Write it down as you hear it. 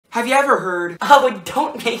Have you ever heard, "Oh,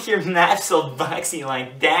 don't make your map so boxy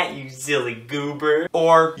like that, you silly goober"?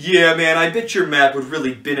 Or, "Yeah man, I bet your map would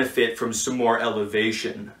really benefit from some more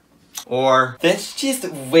elevation"? Or, "That's just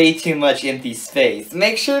way too much empty space.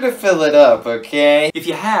 Make sure to fill it up, okay?" If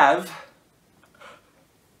you have,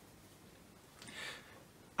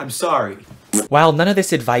 I'm sorry. While none of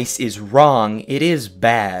this advice is wrong, it is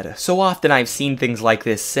bad. So often I've seen things like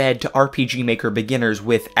this said to RPG Maker beginners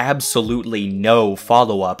with absolutely no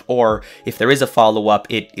follow-up, or if there is a follow-up,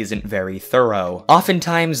 it isn't very thorough.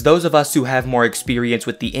 Oftentimes, those of us who have more experience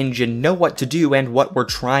with the engine know what to do and what we're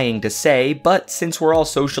trying to say, but since we're all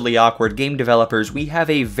socially awkward game developers, we have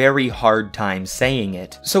a very hard time saying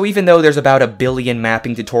it. So even though there's about 1 billion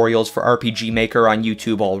mapping tutorials for RPG Maker on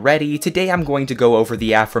YouTube already, today I'm going to go over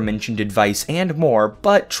the aforementioned advice and more,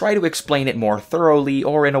 but try to explain it more thoroughly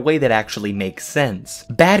or in a way that actually makes sense.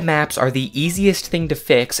 Bad maps are the easiest thing to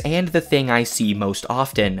fix and the thing I see most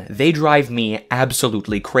often. They drive me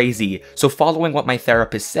absolutely crazy, so following what my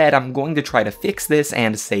therapist said, I'm going to try to fix this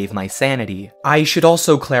and save my sanity. I should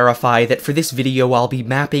also clarify that for this video I'll be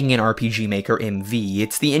mapping in RPG Maker MV.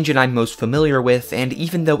 It's the engine I'm most familiar with, and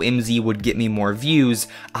even though MZ would get me more views,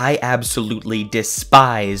 I absolutely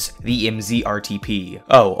despise the MZ RTP.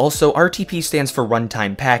 Oh, also RTP stands for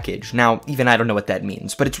runtime package. Now, even I don't know what that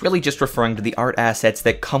means, but it's really just referring to the art assets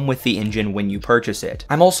that come with the engine when you purchase it.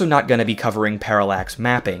 I'm also not going to be covering parallax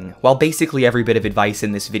mapping. While basically every bit of advice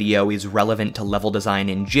in this video is relevant to level design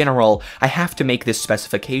in general, I have to make this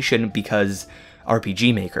specification because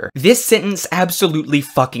RPG Maker. This sentence absolutely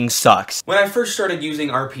fucking sucks. When I first started using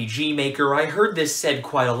RPG Maker, I heard this said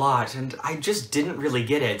quite a lot, and I just didn't really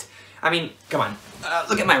get it. I mean, come on,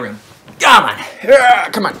 look at my room. Come on,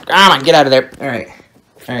 come on, get out of there. All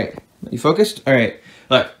right, you focused? All right,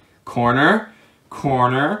 look, corner,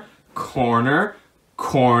 corner, corner,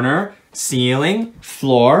 corner, ceiling,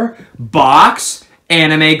 floor, box,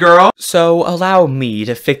 anime girl. So allow me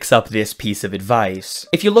to fix up this piece of advice.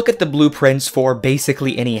 If you look at the blueprints for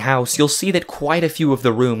basically any house, you'll see that quite a few of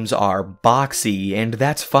the rooms are boxy, and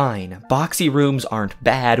that's fine. Boxy rooms aren't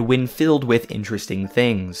bad when filled with interesting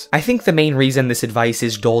things. I think the main reason this advice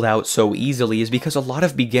is doled out so easily is because a lot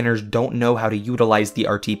of beginners don't know how to utilize the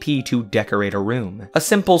RTP to decorate a room. A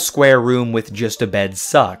simple square room with just a bed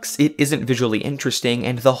sucks. It isn't visually interesting,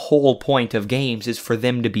 and the whole point of games is for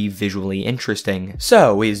them to be visually interesting.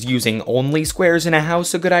 So, is using only squares in a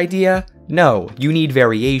house a good idea? No, you need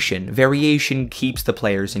variation. Variation keeps the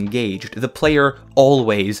players engaged. The player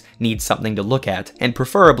always needs something to look at, and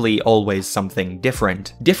preferably always something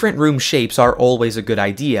different. Different room shapes are always a good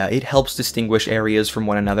idea. It helps distinguish areas from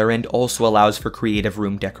one another and also allows for creative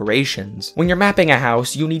room decorations. When you're mapping a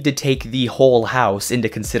house, you need to take the whole house into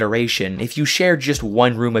consideration. If you share just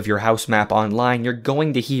one room of your house map online, you're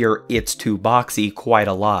going to hear "it's too boxy" quite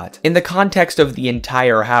a lot. In the context of the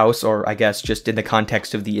entire house, or I guess just in the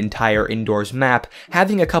context of the entire indoors map,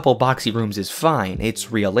 having a couple boxy rooms is fine,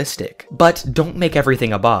 it's realistic. But don't make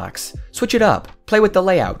everything a box. Switch it up. Play with the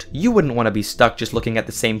layout. You wouldn't want to be stuck just looking at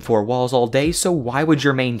the same 4 walls all day, so why would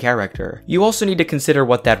your main character? You also need to consider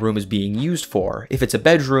what that room is being used for. If it's a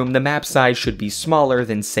bedroom, the map size should be smaller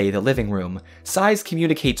than, say, the living room. Size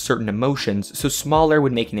communicates certain emotions, so smaller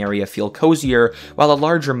would make an area feel cozier, while a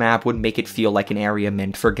larger map would make it feel like an area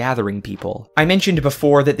meant for gathering people. I mentioned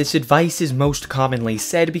before that this advice is most commonly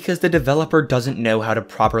said because the developer doesn't know how to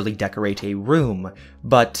properly decorate a room,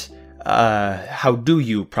 but how do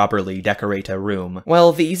you properly decorate a room?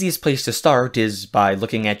 Well, the easiest place to start is by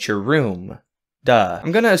looking at your room. Duh.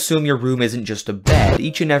 I'm gonna assume your room isn't just a bed.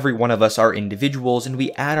 Each and every one of us are individuals, and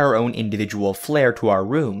we add our own individual flair to our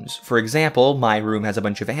rooms. For example, my room has a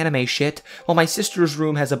bunch of anime shit, while my sister's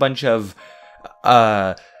room has a bunch of,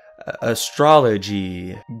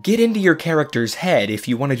 astrology. Get into your character's head. If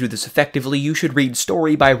you want to do this effectively, you should read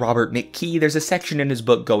Story by Robert McKee. There's a section in his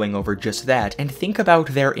book going over just that, and think about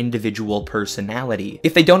their individual personality.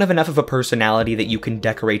 If they don't have enough of a personality that you can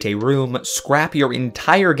decorate a room, scrap your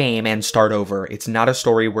entire game and start over. It's not a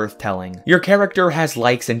story worth telling. Your character has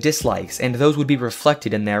likes and dislikes, and those would be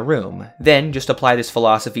reflected in their room. Then, just apply this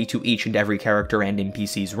philosophy to each and every character and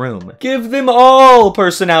NPC's room. Give them all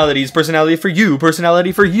personalities. Personality for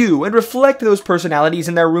you, and reflect those personalities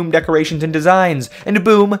in their room decorations and designs, and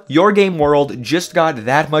boom, your game world just got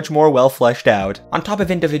that much more well fleshed out. On top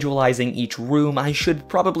of individualizing each room, I should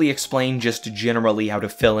probably explain just generally how to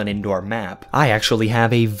fill an indoor map. I actually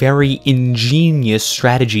have a very ingenious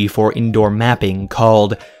strategy for indoor mapping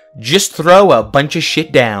called Just throw a bunch of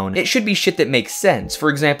shit down. It should be shit that makes sense. For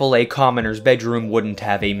example, a commoner's bedroom wouldn't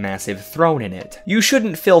have a massive throne in it. You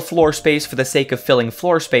shouldn't fill floor space for the sake of filling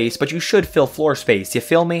floor space, but you should fill floor space, you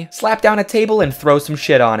feel me? Slap down a table and throw some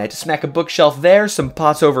shit on it. Smack a bookshelf there, some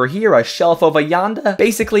pots over here, a shelf over yonder.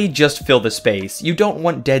 Basically, just fill the space. You don't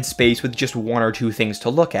want dead space with just one or two things to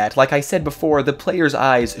look at. Like I said before, the player's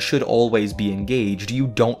eyes should always be engaged. You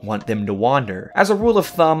don't want them to wander. As a rule of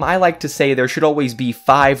thumb, I like to say there should always be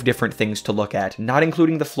 5 different things to look at, not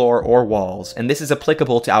including the floor or walls, and this is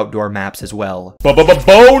applicable to outdoor maps as well.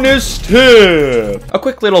 Bonus tip! A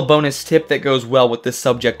quick little bonus tip that goes well with the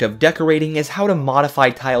subject of decorating is how to modify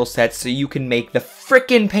tile sets so you can make the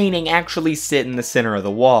frickin' painting actually sit in the center of the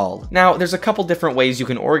wall. Now, there's a couple different ways you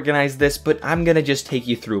can organize this, but I'm gonna just take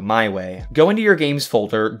you through my way. Go into your games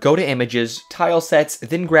folder, go to images, tile sets,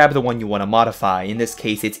 then grab the one you want to modify. In this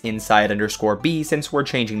case, it's inside_B since we're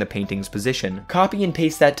changing the painting's position. Copy and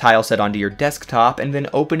paste that tile set onto your desktop, and then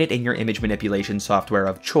open it in your image manipulation software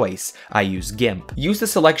of choice. I use GIMP. Use the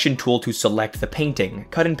selection tool to select the painting,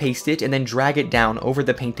 cut and paste it, and then drag it down over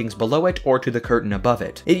the paintings below it or to the curtain above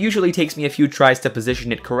it. It usually takes me a few tries to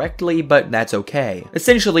position it correctly, but that's okay.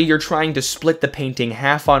 Essentially, you're trying to split the painting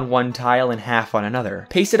half on one tile and half on another.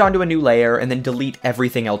 Paste it onto a new layer, and then delete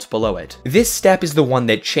everything else below it. This step is the one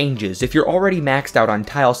that changes. If you're already maxed out on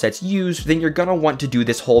tile sets used, then you're gonna want to do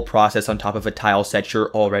this whole process on top of a tile set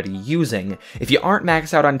you're already using. If you aren't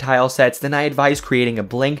maxed out on tile sets, then I advise creating a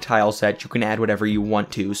blank tile set. You can add whatever you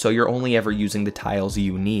want to, so you're only ever using the tiles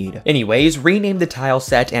you need. Anyways, rename the tile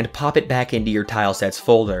set and pop it back into your tile sets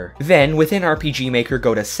folder. Then, within RPG Maker,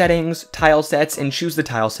 go to Settings, Tile Sets, and choose the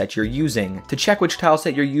tile set you're using. To check which tile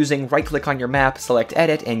set you're using, right-click on your map, select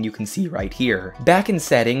Edit, and you can see right here. Back in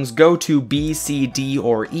Settings, go to B, C, D,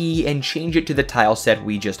 or E, and change it to the tile set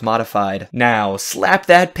we just modified. Now, slap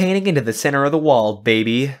that painting into the center of the wall,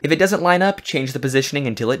 baby. If it doesn't line up, change the positioning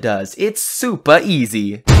until it does. It's super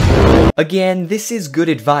easy. Again, this is good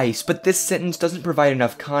advice, but this sentence doesn't provide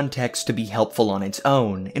enough context to be helpful on its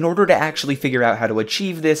own. In order to actually figure out how to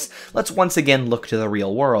achieve this, let's once again look to the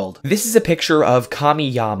real world. This is a picture of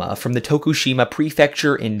Kamiyama from the Tokushima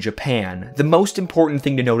Prefecture in Japan. The most important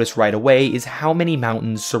thing to notice right away is how many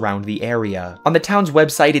mountains surround the area. On the town's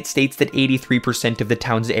website, it states that 83% of the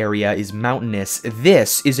town's area is mountainous.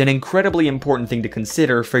 This is an incredibly important thing to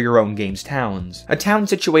consider for your own game's towns. A town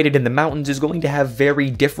situated in the mountains is going to have very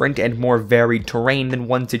different and more varied terrain than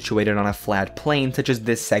one situated on a flat plain such as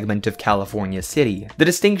this segment of California City. The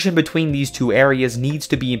distinction between these two areas needs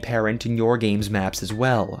to be apparent in your game's maps as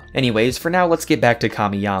well. Anyways, for now let's get back to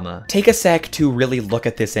Kamiyama. Take a sec to really look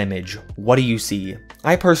at this image. What do you see?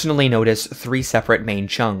 I personally notice 3 separate main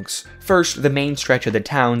chunks. First, the main stretch of the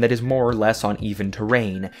town that is more or less on even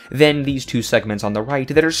terrain, then these 2 segments on the right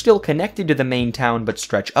that are still connected to the main town but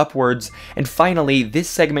stretch upwards, and finally this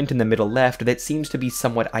segment in the middle left that seems to be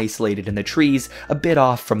somewhat isolated in the trees, a bit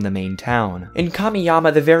off from the main town. In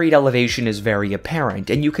Kamiyama, the varied elevation is very apparent,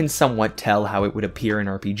 and you can somewhat tell how it would appear in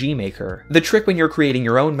RPG Maker. The trick when you're creating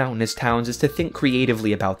your own mountainous towns is to think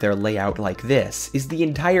creatively about their layout like this. Is the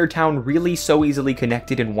entire town really so easily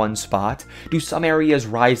connected in one spot? Do some areas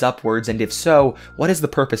rise upwards, and if so, what is the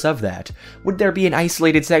purpose of that? Would there be an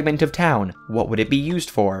isolated segment of town? What would it be used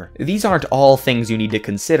for? These aren't all things you need to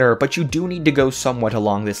consider, but you do need to go somewhat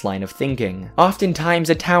along this line of thinking. Oftentimes,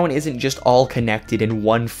 a town isn't just all connected in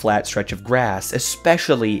one flat stretch of grass,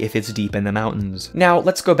 especially if it's deep in the mountains. Now,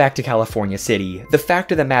 let's go back to California City. The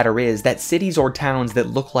fact of the matter is that cities or towns that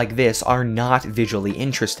look like this are not visually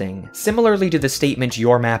interesting. Similarly to the statement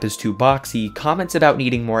your map is too boxy, comments about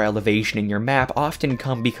needing more elevation in your map often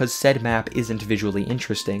come because said map isn't visually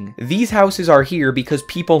interesting. These houses are here because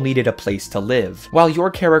people needed a place to live. While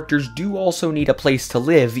your characters do also need a place to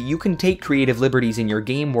live, you can take creative liberties in your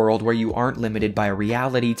game world where you aren't limited by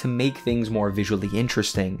reality to make things more visually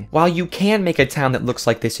interesting. While you can make a town that looks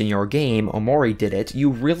like this in your game, Omori did it,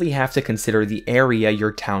 you really have to consider the area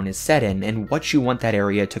your town is set in and what you want that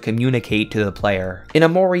area to communicate to the player. In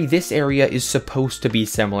Omori, this area is supposed to be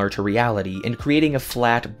similar to reality, and creating a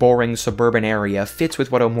flat, boring suburban area fits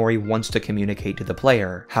with what Omori wants to communicate to the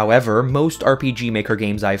player. However, most RPG Maker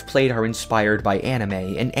games I've played are inspired by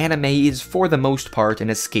anime, and anime is for the most part an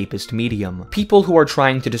escapist medium. People who are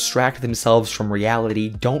trying to distract themselves from reality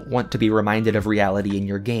don't want to be reminded of reality in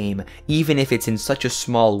your game, even if it's in such a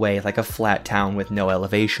small way like a flat town with no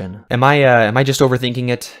elevation. Am I just overthinking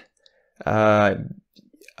it?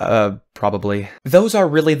 probably. Those are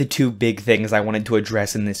really the two big things I wanted to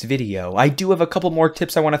address in this video. I do have a couple more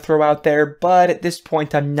tips I want to throw out there, but at this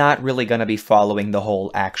point I'm not really gonna be following the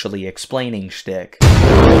whole actually explaining shtick.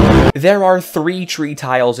 There are 3 tree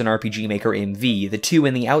tiles in RPG Maker MV, the 2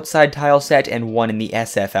 in the outside tile set and 1 in the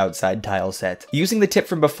SF outside tile set. Using the tip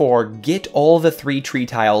from before, get all the 3 tree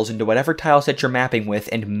tiles into whatever tile set you're mapping with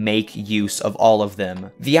and make use of all of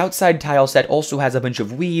them. The outside tile set also has a bunch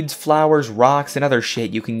of weeds, flowers, rocks, and other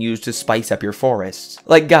shit you can use to spice up your forests.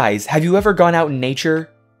 Like guys, have you ever gone out in nature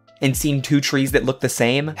and seen 2 trees that look the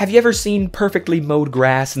same? Have you ever seen perfectly mowed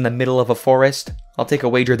grass in the middle of a forest? I'll take a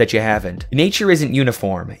wager that you haven't. Nature isn't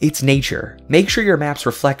uniform, it's nature. Make sure your maps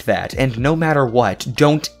reflect that, and no matter what,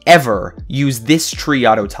 don't ever use this tree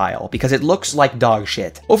auto tile, because it looks like dog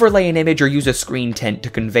shit. Overlay an image or use a screen tint to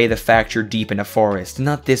convey the fact you're deep in a forest,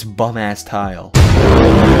 not this bum-ass tile.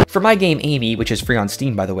 For my game Amy, which is free on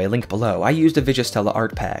Steam by the way, link below, I used a Vigistella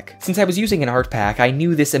art pack. Since I was using an art pack, I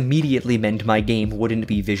knew this immediately meant my game wouldn't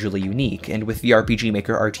be visually unique, and with the RPG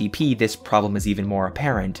Maker RTP, this problem is even more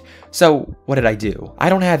apparent. So, what did I do? I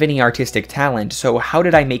don't have any artistic talent, so how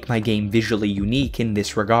did I make my game visually unique in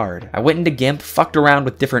this regard? I went into GIMP, fucked around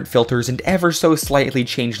with different filters, and ever so slightly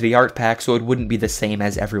changed the art pack so it wouldn't be the same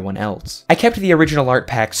as everyone else. I kept the original art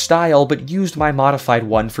pack style, but used my modified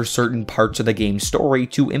one for certain parts of the game's story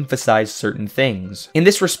to emphasize certain things. In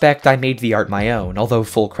this respect, I made the art my own, although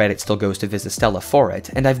full credit still goes to Vigistella for it,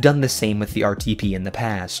 and I've done the same with the RTP in the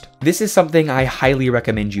past. This is something I highly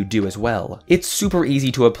recommend you do as well. It's super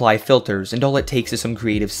easy to apply filters, and all it takes is some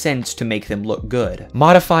creative sense to make them look good.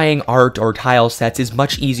 Modifying art or tile sets is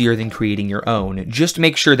much easier than creating your own. Just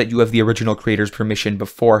make sure that you have the original creator's permission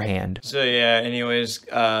beforehand. So yeah, anyways,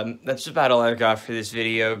 that's about all I've got for this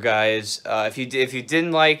video, guys. If you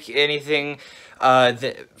didn't like anything,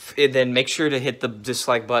 then make sure to hit the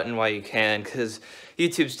dislike button while you can, because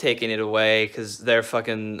YouTube's taking it away because they're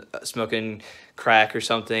fucking smoking crack or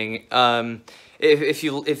something. If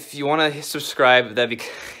you want to subscribe, that'd be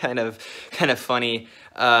kind of funny.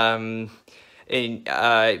 And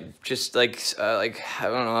just like I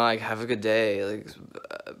don't know, like have a good day. Like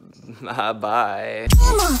bye.